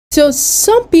So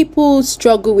some people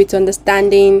struggle with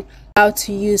understanding how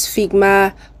to use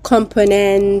Figma,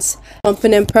 components,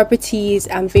 component properties,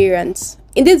 and variants.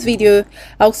 In this video,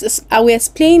 I will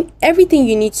explain everything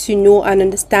you need to know and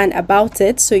understand about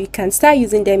it so you can start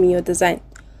using them in your design.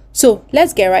 So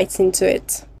let's get right into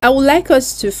it. I would like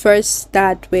us to first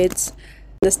start with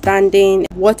understanding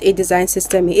what a design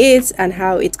system is and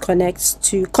how it connects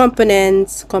to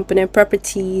components, component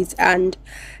properties, and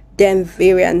then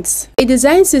variants. A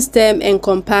design system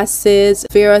encompasses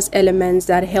various elements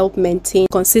that help maintain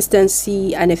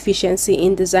consistency and efficiency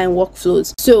in design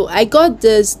workflows. So I got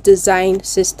this design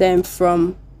system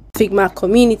from Figma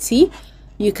community.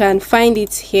 You can find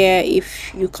it here.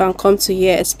 If you can come to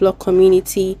here, explore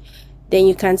community, then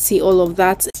you can see all of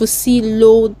that. If you see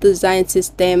low design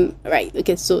system, right?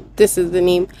 Okay, so this is the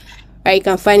name, right? You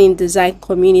can find in design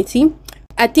community.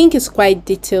 I think it's quite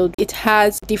detailed. It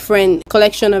has different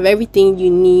collection of everything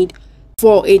you need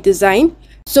for a design.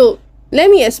 So let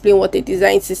me explain what a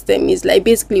design system is, like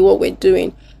basically what we're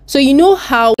doing. So you know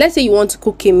how, let's say you want to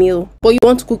cook a meal, but you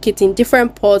want to cook it in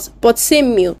different pots, but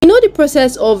same meal. You know the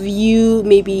process of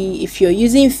maybe if you're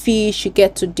using fish, you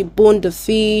get to debone the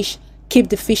fish, keep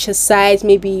the fish aside,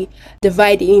 maybe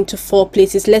divide it into 4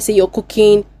 places. Let's say you're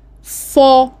cooking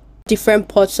 4 different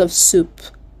pots of soup,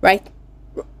 right?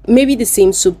 Maybe the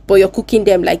same soup, but you're cooking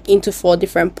them like into 4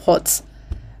 different pots.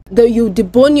 You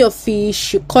debone your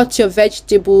fish, you cut your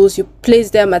vegetables, you place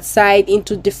them aside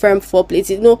into different 4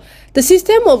 places. You know, the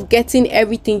system of getting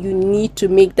everything you need to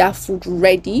make that food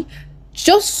ready,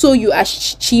 just so you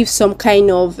achieve some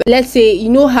kind of, let's say, you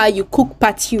know how you cook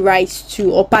party rice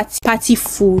too, or party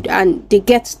food, and they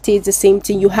get to taste the same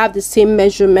thing. You have the same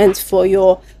measurements for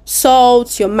your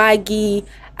salt, your Maggi,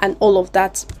 and all of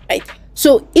that, right?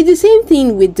 So it's the same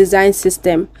thing with design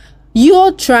system.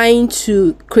 You're trying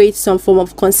to create some form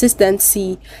of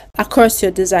consistency across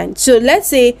your design. So let's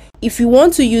say if you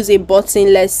want to use a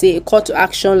button, let's say a call to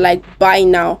action like buy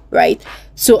now, right?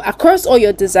 So across all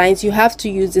your designs, you have to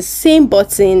use the same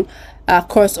button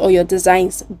across all your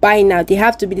designs. Buy now, they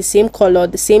have to be the same color,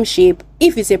 the same shape.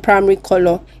 If it's a primary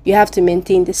color, you have to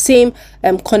maintain the same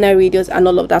corner radius and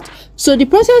all of that. So the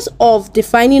process of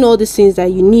defining all the things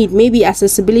that you need, maybe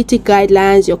accessibility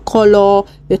guidelines, your color,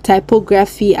 your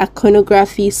typography,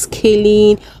 iconography,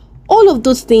 scaling, all of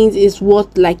those things is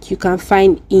what like you can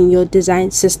find in your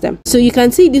design system. So you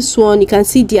can see this one, you can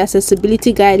see the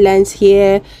accessibility guidelines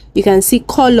here, you can see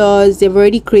colors. They've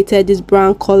already created these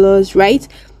brown colors, right?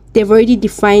 They've already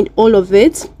defined all of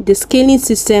it. The scaling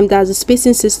system, that's the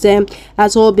spacing system,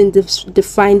 has all been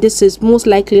defined. This is most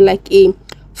likely like a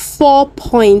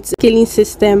 4-point scaling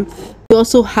system. You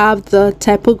also have the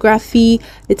typography.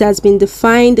 It has been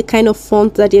defined. The kind of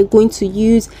font that you're going to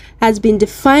use has been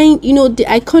defined. You know, the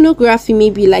iconography may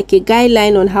be like a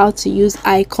guideline on how to use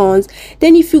icons.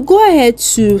 Then if you go ahead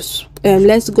to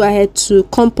let's go ahead to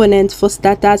components for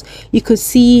starters, you could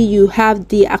see you have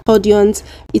the accordions.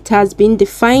 It has been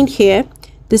defined here.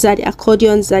 These are the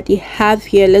accordions that you have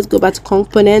here. Let's go back to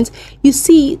components. You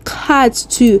see cards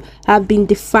too have been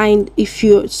defined.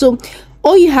 So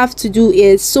all you have to do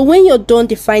is, so when you're done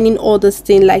defining all those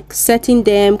things, like setting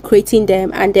them, creating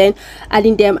them, and then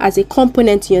adding them as a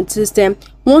component in your system,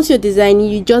 once you're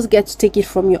designing, you just get to take it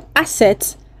from your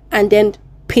assets and then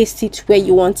paste it where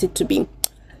you want it to be.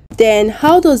 Then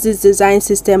how does this design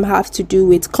system have to do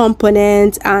with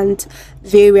components and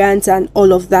variants and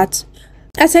all of that?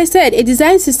 As I said, a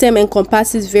design system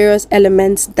encompasses various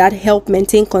elements that help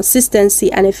maintain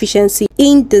consistency and efficiency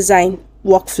in design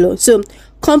workflow. So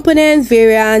components,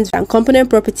 variants, and component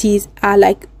properties are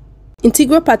like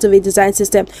integral part of a design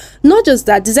system. Not just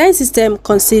that, design system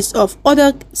consists of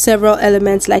other several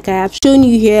elements like I have shown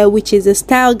you here, which is a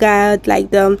style guide,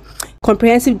 like the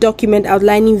comprehensive document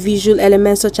outlining visual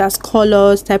elements such as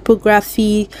colors,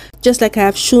 typography, just like I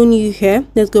have shown you here.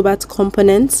 Let's go back to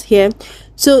components here.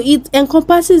 So it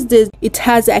encompasses this. It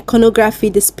has the iconography,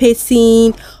 the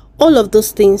spacing, all of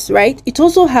those things, right? It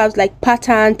also has like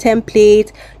pattern,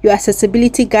 template, your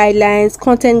accessibility guidelines,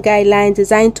 content guidelines,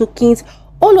 design tokens.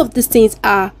 All of these things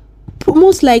are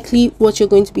most likely what you're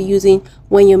going to be using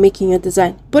when you're making your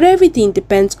design, but everything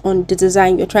depends on the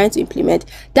design you're trying to implement.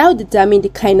 That will determine the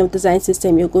kind of design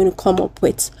system you're going to come up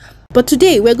with. But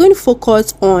today we're going to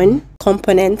focus on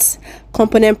components,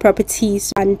 component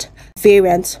properties, and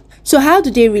variants. So how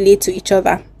do they relate to each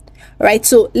other? Right,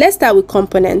 so let's start with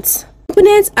components.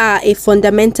 Components are a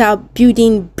fundamental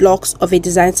building blocks of a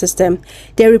design system.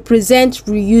 They represent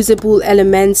reusable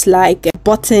elements like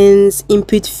buttons,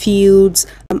 input fields,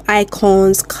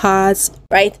 icons, cards,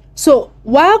 right? So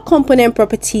while component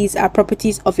properties are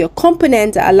properties of your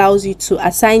component that allows you to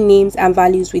assign names and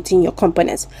values within your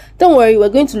components. Don't worry, we're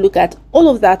going to look at all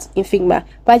of that in Figma,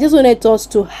 but I just wanted us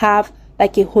to have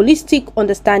like a holistic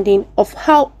understanding of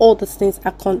how all these things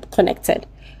are connected.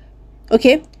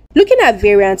 Okay, looking at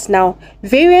variants now.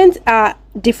 Variants are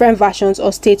different versions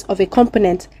or states of a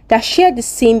component that share the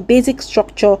same basic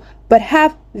structure but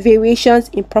have variations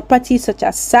in properties such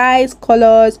as size,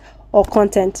 colors, or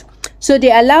content. So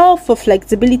they allow for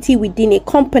flexibility within a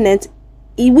component,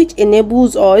 which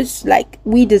enables us, like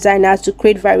we designers, to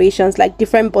create variations like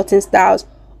different button styles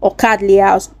or card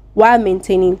layouts while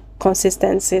maintaining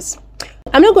consistencies.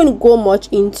 I'm not going to go much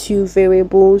into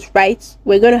variables, right?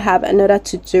 We're going to have another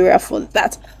tutorial for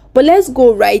that. But let's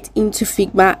go right into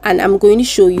Figma, and I'm going to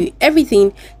show you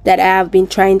everything that I have been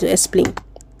trying to explain.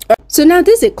 So now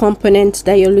this is a component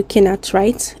that you're looking at,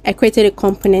 right? I created a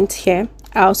component here.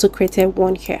 I also created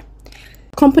one here.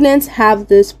 Components have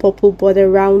this purple border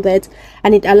around it,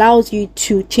 and it allows you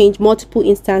to change multiple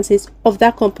instances of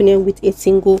that component with a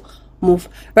single move,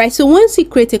 right? So once you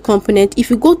create a component, if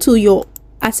you go to your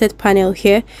asset panel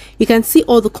here, you can see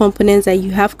all the components that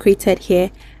you have created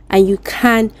here, and you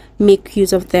can make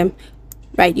use of them,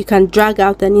 right? You can drag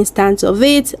out an instance of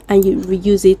it and you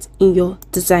reuse it in your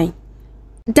design.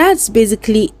 That's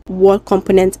basically what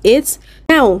component is.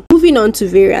 Now moving on to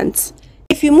variants.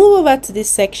 If you move over to this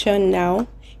section now,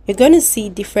 you're going to see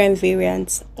different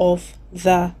variants of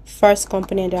the first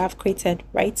component that I've created,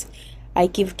 right?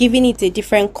 Given it a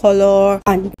different color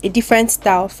and a different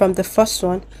style from the first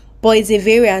one, but it's a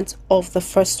variant of the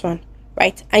first one,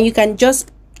 right? And you can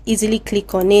just easily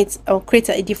click on it or create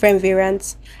a different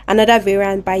variant, another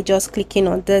variant, by just clicking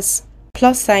on this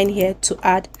plus sign here to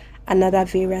add another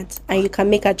variant, and you can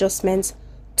make adjustments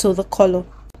to the color.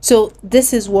 So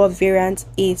this is what variant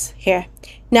is here.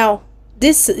 Now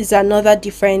this is another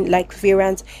different like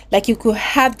variant, like you could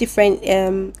have different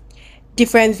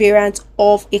variants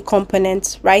of a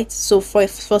component, right? So for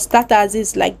starters,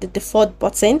 is like the default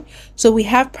button. So we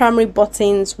have primary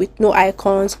buttons with no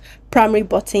icons, primary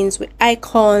buttons with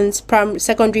icons,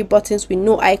 secondary buttons with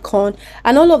no icon,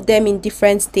 and all of them in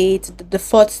different states: the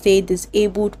default state,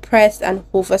 disabled, pressed, and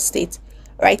hover state,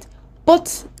 right?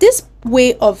 But this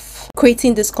way of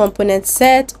creating this component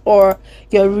set or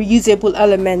your reusable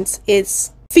elements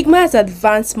is Figma has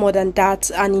advanced more than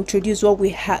that and introduced what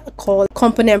we call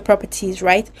component properties,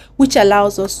 right? Which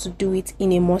allows us to do it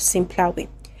in a more simpler way.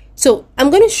 So I'm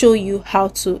going to show you how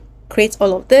to create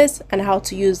all of this and how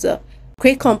to use the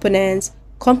create components,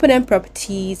 component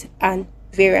properties, and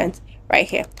variants right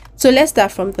here. So let's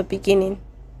start from the beginning.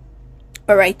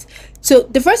 All right, so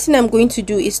the first thing I'm going to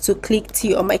do is to click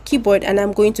T on my keyboard, and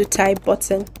I'm going to type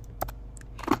button.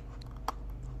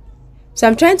 So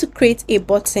I'm trying to create a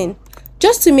button.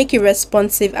 Just to make it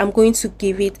responsive, I'm going to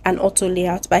give it an auto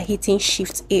layout by hitting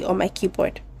Shift A on my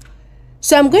keyboard.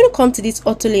 So I'm going to come to this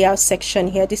auto layout section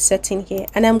here, this setting here,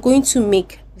 and I'm going to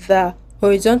make the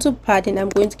horizontal padding, I'm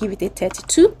going to give it a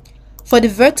 32. For the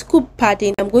vertical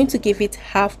padding, I'm going to give it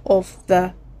half of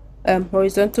the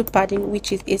horizontal padding,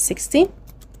 which is a 16.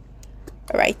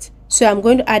 All right, so I'm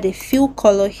going to add a fill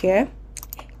color here.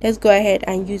 Let's go ahead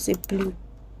and use a blue.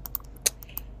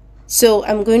 So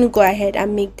I'm going to go ahead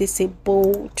and make this a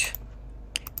bold,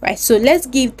 right? So let's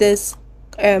give this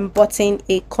button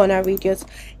a corner radius.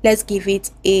 Let's give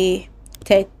it a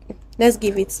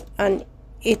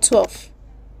 12.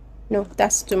 No,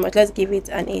 that's too much. Let's give it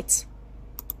an 8.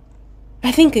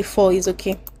 I think a 4 is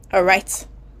okay. All right,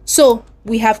 so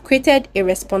we have created a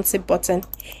responsive button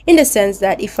in the sense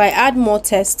that if I add more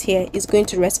text here, it's going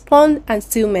to respond and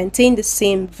still maintain the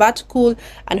same vertical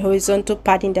and horizontal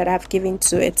padding that I've given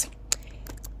to it.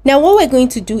 Now what we're going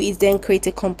to do is then create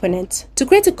a component. To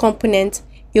create a component,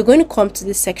 you're going to come to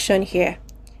this section here,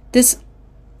 this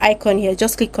icon here,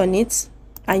 just click on it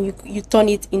and you turn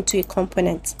it into a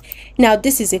component. Now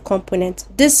this is a component.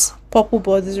 This purple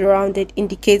borders around it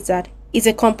indicates that it's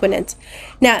a component.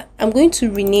 Now I'm going to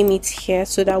rename it here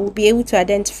so that we'll be able to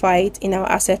identify it in our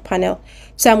asset panel.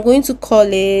 So I'm going to call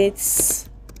it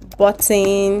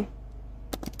button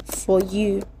for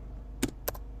you.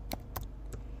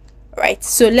 Right,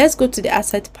 so let's go to the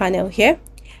asset panel here,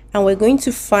 and we're going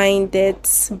to find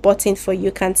that button for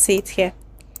you. Can see it here.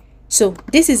 So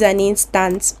this is an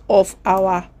instance of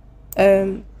our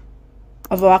component.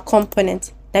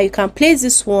 Now you can place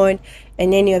this one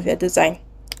in any of your design,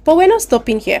 but we're not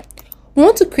stopping here. We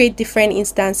want to create different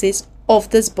instances of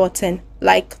this button,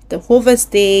 like the hover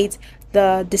state,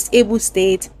 the disabled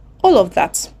state, all of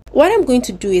that. What I'm going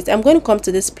to do is I'm going to come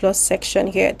to this plus section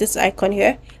here, this icon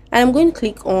here, and I'm going to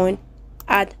click on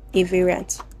add a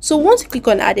variant. So once you click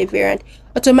on add a variant,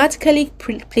 automatically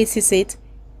places it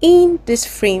in this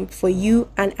frame for you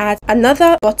and add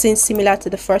another button similar to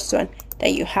the first one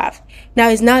that you have. Now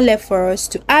it's now left for us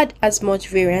to add as much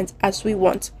variant as we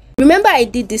want. Remember I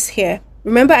did this here.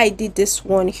 Remember I did this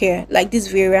one here, like this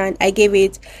variant. I gave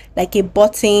it like a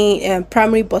button,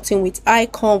 primary button with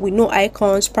icon, with no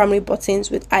icons, primary buttons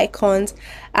with icons,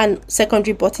 and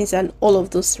secondary buttons, and all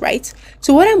of those, right?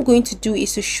 So what I'm going to do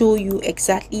is to show you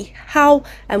exactly how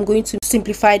I'm going to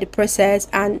simplify the process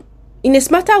and in a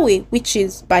smarter way, which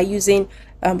is by using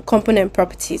component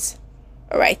properties.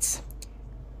 All right,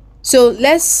 so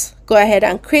let's go ahead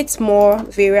and create more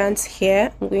variants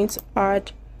here. I'm going to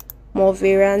add more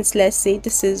variants. Let's say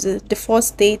this is the default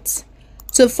state.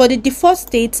 So for the default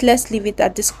state, let's leave it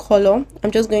at this color.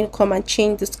 I'm just going to come and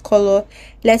change this color.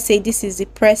 Let's say this is the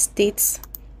press state.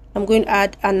 I'm going to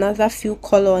add another few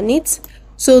color on it.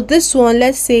 So this one,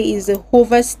 let's say, is the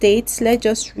hover state. Let's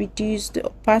just reduce the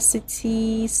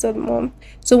opacity some more.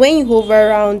 So when you hover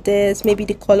around this, maybe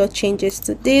the color changes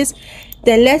to this.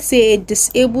 Then let's say a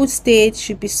disabled state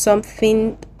should be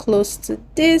something close to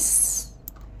this.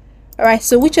 All right,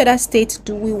 so which other state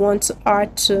do we want to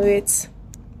add to it?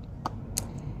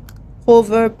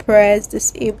 Hover, press,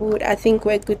 disabled. I think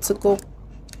we're good to go.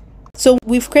 So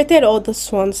we've created all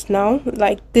those ones now.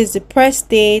 Like this, the press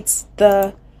state,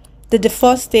 the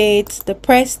default state, the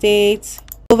press state,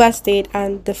 hover state,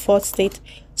 and default state.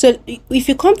 So if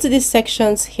you come to these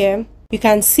sections here, you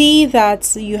can see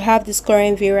that you have this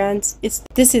current variant.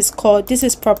 This is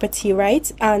property,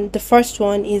 right? And the first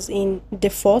one is in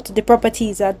default. The property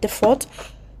is at default.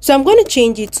 So I'm going to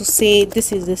change it to say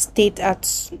this is the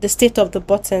state of the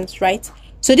buttons, right?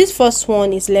 So this first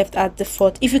one is left at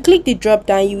default. If you click the drop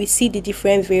down, you will see the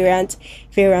different variant,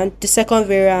 the second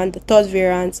variant, the third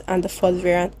variant, and the fourth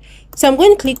variant. So I'm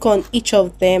going to click on each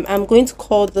of them. I'm going to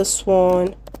call this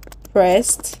one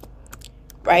pressed,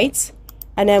 right?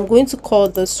 And I'm going to call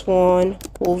this one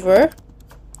hover.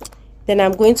 Then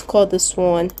I'm going to call this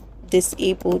one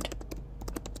disabled.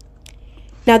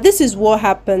 Now this is what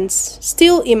happens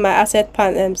still in my asset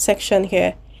panel section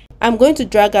here. I'm going to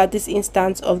drag out this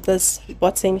instance of this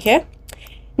button here.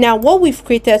 Now what we've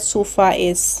created so far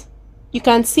is, you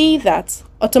can see that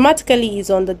automatically is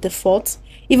on the default.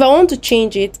 If I want to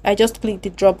change it, I just click the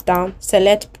drop down,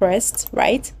 select pressed,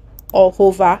 right, or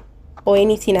hover, or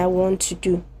anything I want to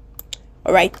do.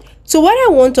 All right, so what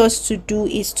I want us to do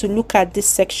is to look at this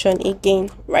section again,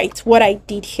 right? What I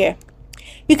did here,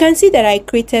 you can see that I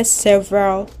created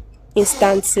several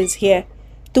instances here.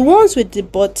 The ones with the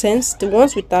buttons, the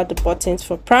ones without the buttons.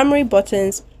 For primary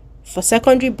buttons, for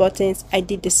secondary buttons, I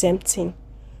did the same thing.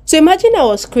 So imagine I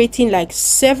was creating like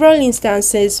several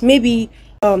instances, maybe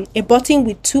a button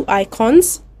with 2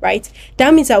 icons, right?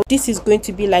 That means that this is going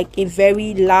to be like a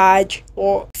very large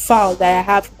or file that I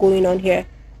have going on here.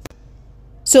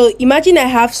 So imagine I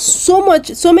have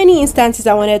so many instances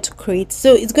I wanted to create.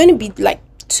 So it's going to be like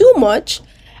too much.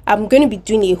 I'm going to be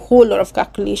doing a whole lot of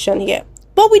calculation here.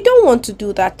 But we don't want to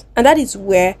do that. And that is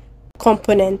where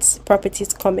components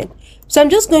properties come in. So I'm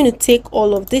just going to take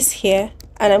all of this here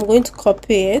and I'm going to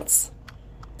copy it.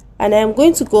 And I'm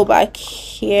going to go back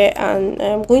here and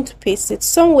I'm going to paste it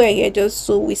somewhere here just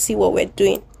so we see what we're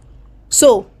doing.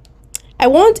 So I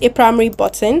want a primary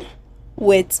button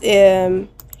with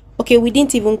okay, we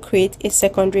didn't even create a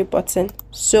secondary button.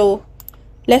 So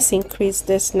let's increase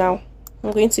this now.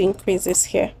 I'm going to increase this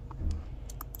here.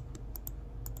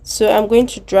 So I'm going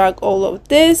to drag all of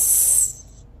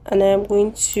this and I'm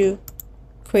going to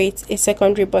create a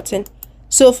secondary button.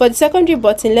 So for the secondary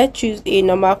button, let's choose a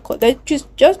normal color.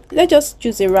 Let's just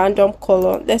choose a random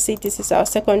color. Let's say this is our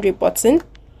secondary button.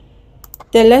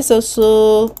 Then let's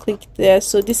also click there.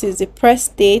 So this is the press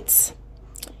state.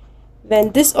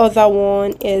 Then this other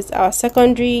one is our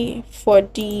secondary for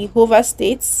the hover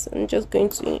states. I'm just going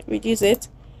to reduce it.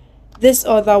 This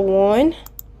other one,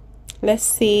 let's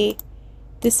say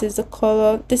this is the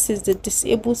color. This is the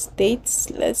disabled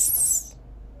states.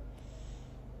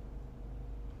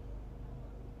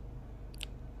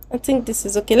 I think this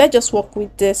is okay. Let's just work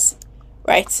with this,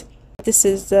 right? This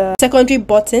is the secondary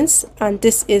buttons and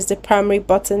this is the primary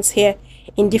buttons here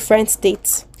in different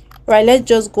states. Right, let's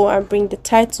just go and bring the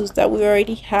titles that we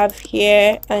already have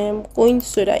here. I am going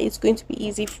so that it's going to be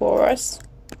easy for us.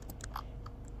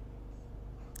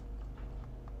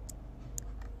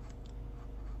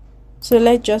 So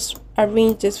let's just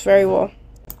arrange this very well.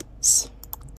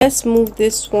 Let's move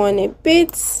this one a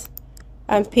bit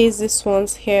and paste this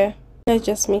ones here. Let's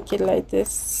just make it like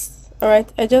this. All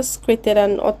right, I just created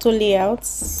an auto layout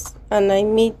and I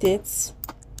made it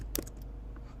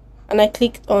and I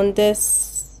clicked on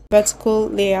this vertical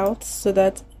layout so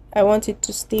that I want it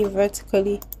to stay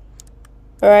vertically.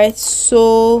 All right,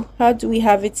 so how do we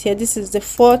have it here? This is the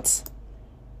fourth.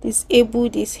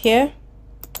 Disabled is here.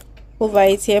 Over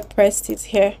it here, pressed is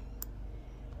here.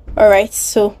 All right,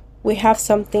 so we have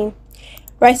something.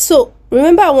 Right, so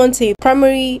remember I want a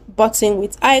primary button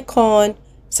with icon,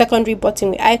 secondary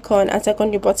button with icon, and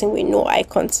secondary button with no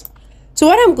icons. So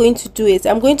what I'm going to do is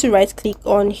I'm going to right click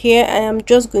on here and I'm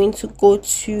just going to go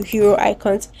to hero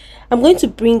icons. I'm going to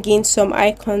bring in some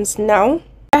icons now.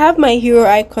 I have my hero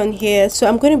icon here, so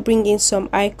I'm going to bring in some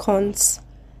icons.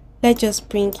 Let's just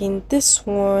bring in this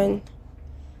one.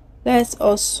 Let's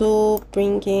also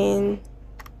bring in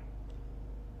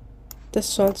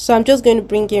this one. So I'm just going to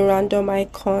bring in random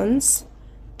icons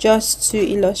just to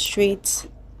illustrate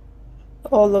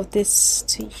all of this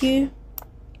to you.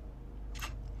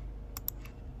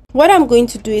 What I'm going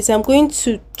to do is I'm going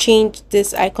to change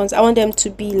these icons. I want them to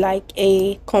be like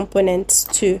a component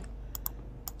too.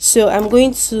 So I'm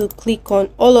going to click on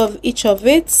each of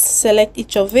it, select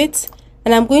each of it,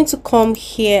 and I'm going to come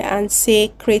here and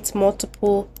say create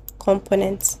multiple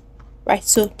components. Right,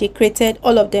 so they created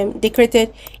all of them. It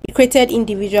created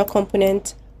individual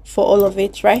component for all of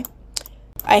it. Right,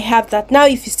 I have that. Now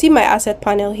if you see my asset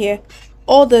panel here,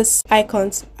 all these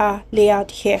icons are laid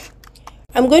out here.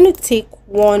 I'm going to take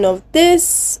one of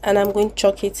this and I'm going to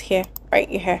chuck it here, right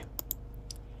here.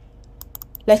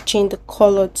 Let's change the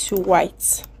color to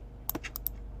white.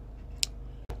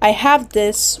 I have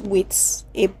this with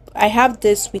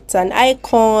an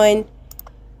icon.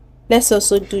 Let's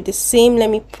also do the same. Let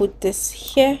me put this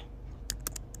here.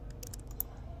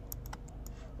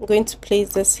 I'm going to place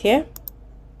this here.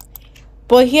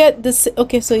 But here this,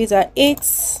 okay, so these are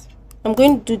 8. I'm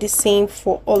going to do the same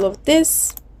for all of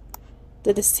this.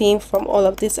 Do the same from all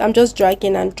of this. I'm just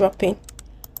dragging and dropping.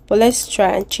 But let's try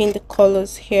and change the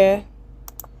colors here.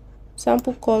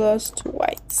 Sample colors to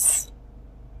whites.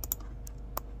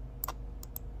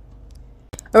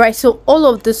 Alright, so all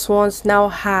of these ones now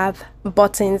have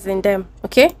buttons in them.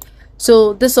 Okay,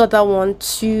 so this other one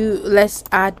too, let's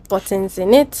add buttons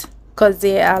in it because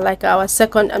they are like our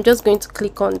second. I'm just going to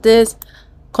click on this,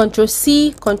 Ctrl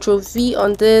C, Ctrl V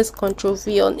on this, Ctrl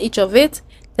V on each of it.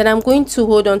 Then I'm going to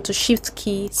hold on to Shift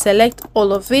key, select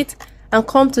all of it, and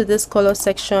come to this color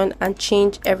section and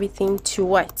change everything to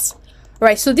white.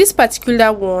 Right, so this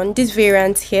particular one, this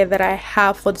variant here that I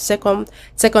have for the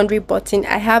secondary button,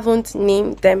 I haven't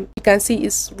named them. You can see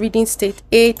it's reading state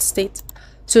 8 state.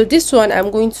 So this one I'm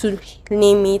going to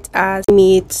name it as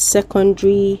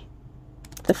secondary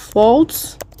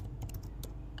default.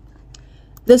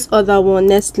 This other one,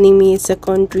 let's name it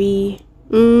secondary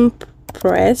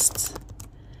pressed.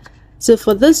 So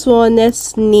for this one,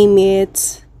 let's name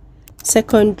it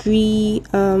secondary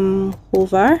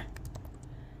hover.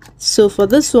 So for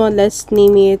this one, let's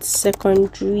name it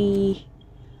secondary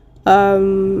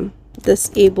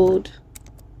disabled.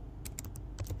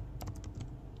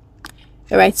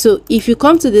 All right, so if you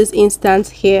come to this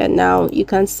instance here now, you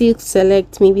can see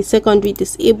select maybe secondary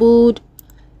disabled,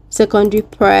 secondary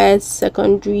press,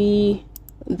 secondary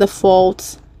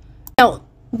default. Now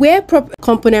where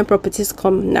component properties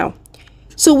come now.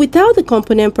 So without the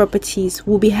component properties,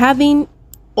 we'll be having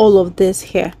all of this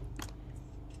here.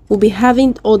 We'll be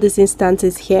having all these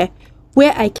instances here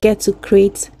where I get to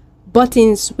create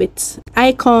buttons with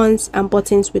icons and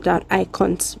buttons without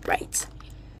icons, right?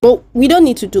 But we don't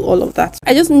need to do all of that.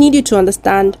 I just need you to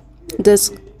understand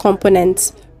this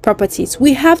component properties.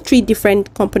 We have 3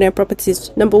 different component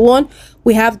properties. Number 1,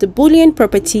 we have the Boolean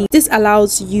property. This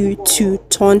allows you to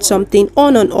turn something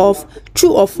on and off,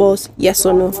 true or false, yes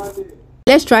or no.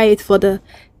 Let's try it for the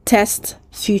test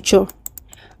feature.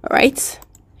 All right,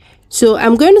 so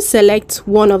I'm going to select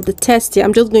one of the tests here.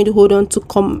 I'm just going to hold on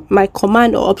to my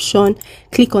command or option,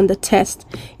 click on the test.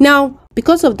 Now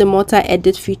because of the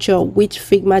multi-edit feature which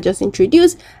Figma just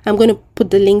introduced, I'm going to put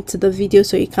the link to the video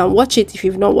so you can watch it if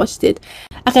you've not watched it.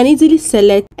 I can easily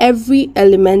select every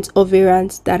element of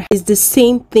variant that is the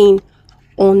same thing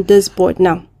on this board.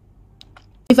 Now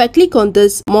if I click on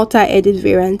this multi-edit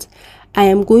variant,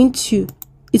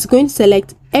 it's going to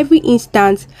select every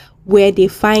instance where they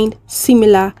find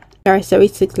similar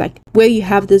characteristics, like where you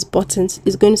have these buttons.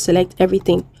 It's going to select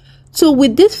everything. So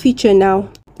with this feature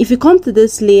now, if you come to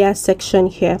this layer section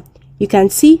here, you can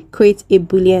see create a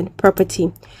Boolean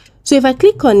property. So if I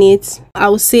click on it,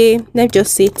 I'll say, let's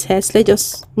just say test. Let's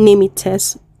just name it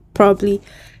test, probably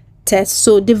test.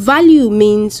 So the value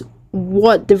means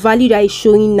what the value that is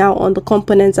showing now on the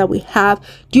components that we have.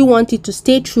 Do you want it to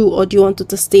stay true or do you want it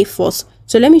to stay false?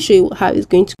 So let me show you how it's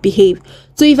going to behave.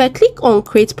 So if I click on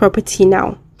create property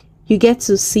now, you get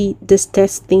to see this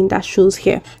test thing that shows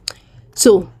here.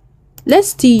 So let's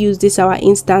still use this our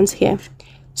instance here.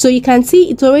 So you can see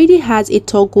it already has a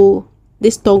toggle,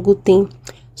 this toggle thing.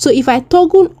 So if I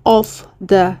toggle off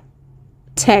the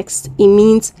text, it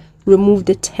means remove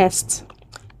the text.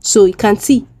 So you can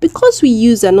see, because we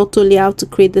use an auto layout to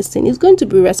create this thing, it's going to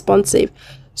be responsive.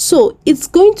 So it's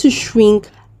going to shrink,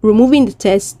 removing the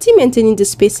text, still maintaining the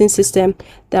spacing system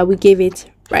that we gave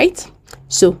it, right?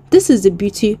 So this is the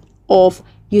beauty of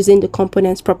using the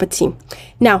components property.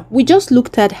 Now we just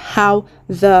looked at how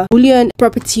the Boolean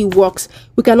property works.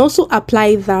 We can also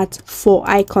apply that for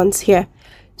icons here.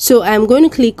 So I'm going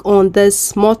to click on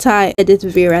this multi-edit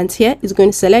variant here. It's going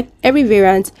to select every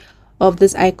variant of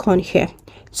this icon here.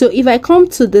 So if I come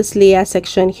to this layer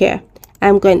section here,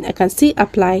 I can still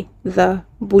apply the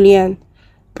Boolean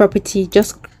property.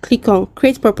 Just click on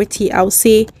create property. I'll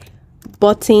say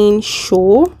button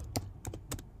show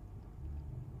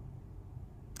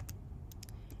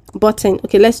button.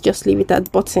 Okay, let's just leave it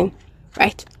at button,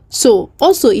 right? So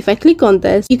also if I click on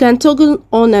this, you can toggle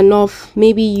on and off.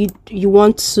 Maybe you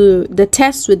want the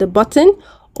text with the button,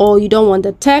 or you don't want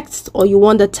the text, or you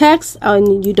want the text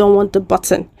and you don't want the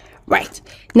button, right?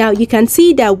 Now you can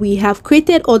see that we have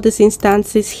created all these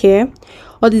instances here,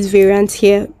 all these variants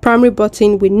here. Primary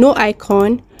button with no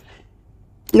icon.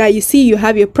 Now you see you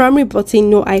have your primary button,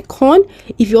 no icon.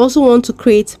 If you also want to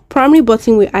create primary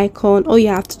button with icon, all you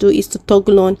have to do is to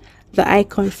toggle on the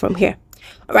icon from here.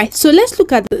 All right, so let's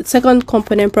look at the second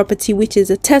component property, which is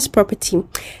a text property.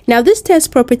 Now this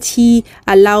text property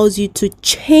allows you to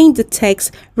change the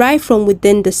text right from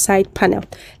within the side panel.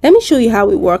 Let me show you how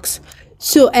it works.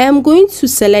 So I am going to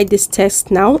select this text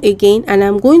now again, and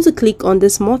I'm going to click on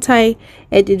this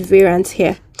multi-edit variant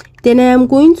here. Then I am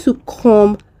going to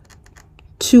come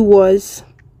towards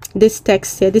this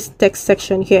text here, this text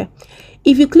section here.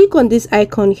 If you click on this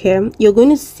icon here, you're going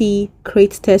to see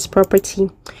create text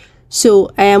property. So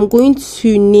I am going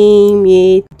to name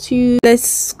it to,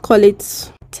 let's call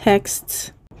it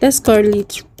text, let's call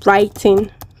it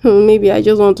writing. Maybe I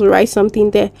just want to write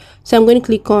something there. So I'm going to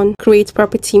click on create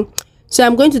property. So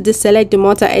I'm going to deselect the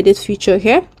multi-edit feature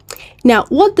here. Now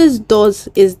what this does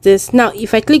is this. Now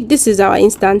if I click, this is our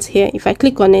instance here. If I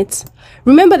click on it,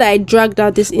 remember that I dragged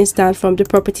out this instance from the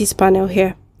properties panel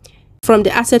here, from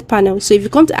the asset panel. So if you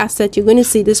come to asset, you're going to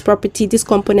see this property, these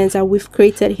components that we've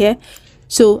created here.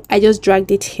 So I just dragged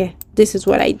it here. This is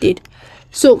what I did.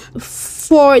 So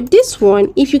for this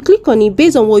one, if you click on it,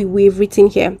 based on what we've written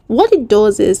here, what it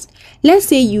does is, let's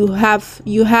say you have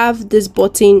this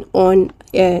button on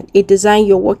a design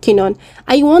you're working on,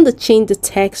 and you want to change the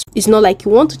text. It's not like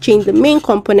you want to change the main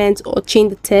component or change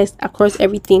the text across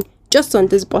everything, just on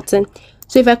this button.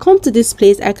 So if I come to this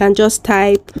place, I can just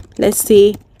type, let's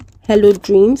say, hello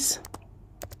dreams.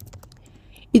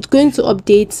 It's going to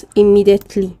update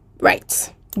immediately,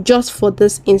 right? Just for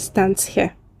this instance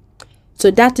here. So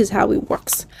that is how it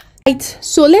works, right?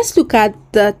 So let's look at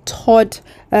the third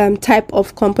type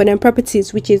of component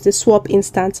properties, which is the swap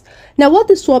instance. Now what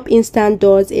the swap instance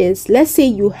does is, let's say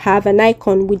you have an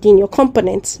icon within your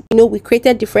components. You know, we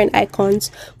created different icons,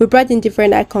 we brought in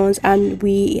different icons, and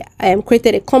we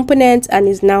created a component and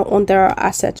is now under our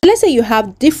asset. Let's say you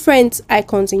have different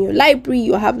icons in your library,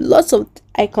 you have lots of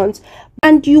icons,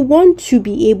 and you want to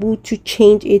be able to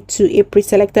change it to a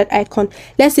pre-selected icon.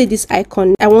 Let's say this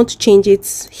icon, I want to change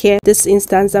it here, this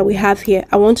instance that we have here,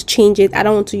 I want to change it. I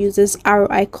don't want to use this arrow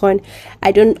icon.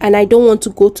 I don't want to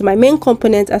go to my main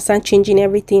component and start changing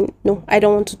everything. No, I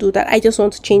don't want to do that. I just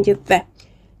want to change it there.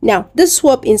 Now this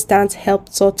swap instance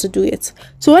helps us to do it.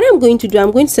 So what I'm going to do,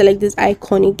 I'm going to select this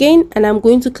icon again, and I'm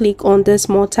going to click on this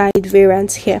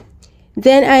multi-variant here.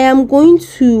 Then I am going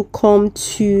to come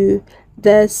to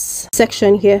this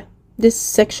section here, this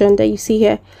section that you see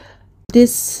here.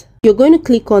 This, you're going to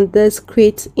click on this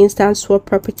create instance swap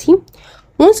property.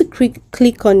 Once you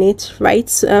click on it,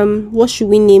 right, what should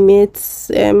we name it?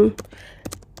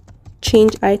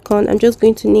 Change icon. I'm just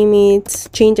going to name it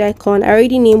change icon. I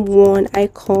already named one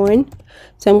icon,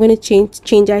 so I'm going to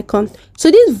change icon.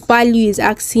 So this value is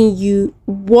asking you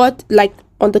what, like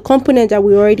on the component that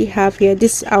we already have here,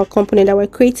 this is our component that we're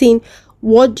creating,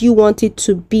 what do you want it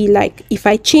to be like? If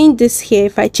I change this here,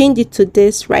 if I change it to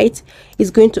this, right,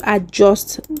 it's going to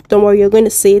adjust. Don't worry, you're going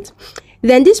to see it.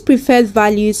 Then these preferred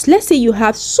values, let's say you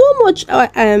have so much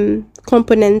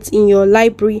components in your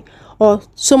library, or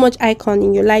so much icon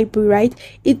in your library,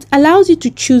 right? It allows you to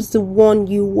choose the one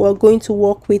you are going to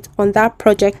work with on that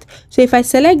project. So if I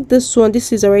select this one,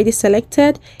 this is already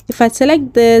selected. If I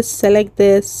select this, select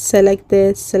this, select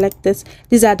this, select this,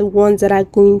 these are the ones that are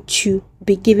going to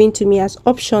be given to me as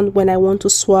option when I want to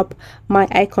swap my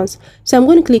icons. So I'm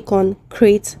going to click on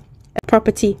create a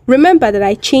property. Remember that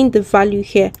I changed the value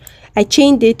here. I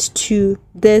changed it to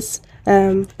this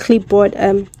clipboard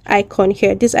icon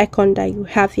here, this icon that you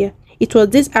have here. It was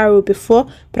this arrow before,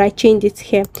 but I changed it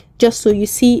here just so you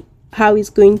see how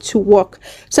it's going to work.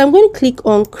 So I'm going to click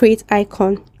on create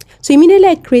icon. So immediately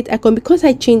I create icon, because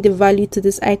I changed the value to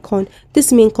this icon,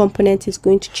 this main component is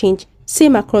going to change,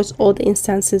 same across all the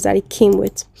instances that it came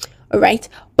with. All right,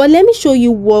 but let me show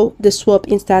you what the swap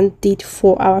instance did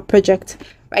for our project.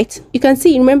 Right, you can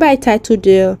see, remember I titled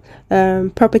the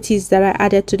properties that I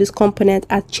added to this component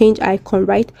as change icon,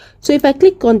 right? So if I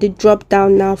click on the drop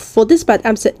down now for this part,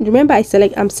 I'm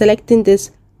selecting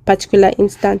this particular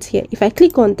instance here. If I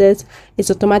click on this, it's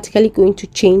automatically going to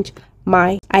change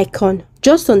my icon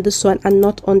just on this one and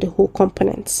not on the whole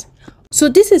components. So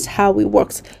this is how it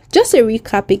works. Just a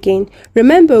recap again,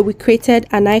 remember we created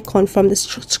an icon from the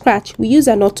scratch. We use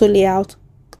an auto layout,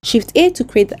 Shift A to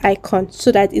create the icon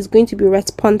so that it's going to be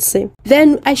responsive.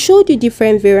 Then I showed you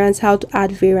different variants, how to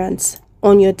add variants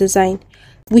on your design,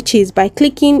 which is by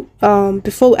clicking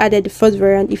before we added the first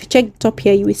variant. If you check the top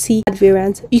here, you will see add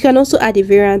variant. You can also add a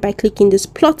variant by clicking this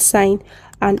plot sign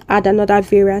and add another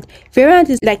variant. Variant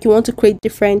is like you want to create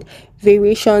different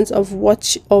variations of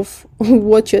what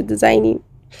you're designing,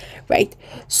 right?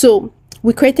 So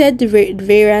we created the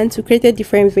variants, we created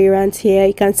different variants here.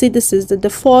 You can see this is the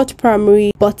default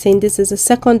primary button, this is the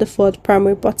second default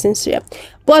primary button here.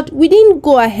 But we didn't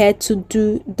go ahead to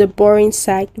do the boring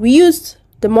side. We used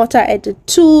the multi-edit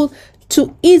tool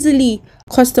to easily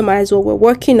customize what we're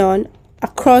working on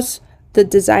across the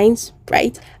designs,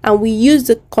 right? And we use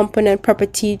the component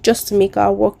property just to make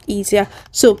our work easier.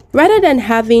 So rather than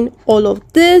having all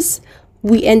of this,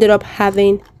 we ended up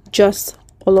having just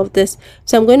all of this.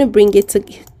 So I'm going to bring it to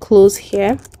close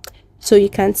here so you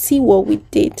can see what we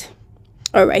did.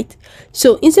 All right,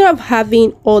 so instead of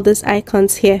having all these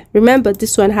icons here, remember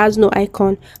this one has no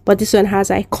icon, but this one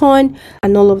has icon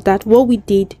and all of that. What we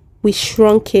did, we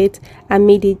shrunk it and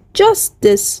made it just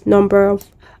this number of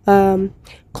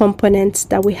components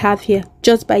that we have here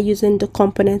just by using the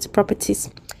component properties.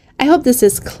 I hope this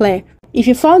is clear. If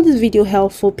you found this video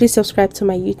helpful, please subscribe to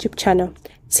my YouTube channel.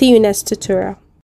 See you next tutorial.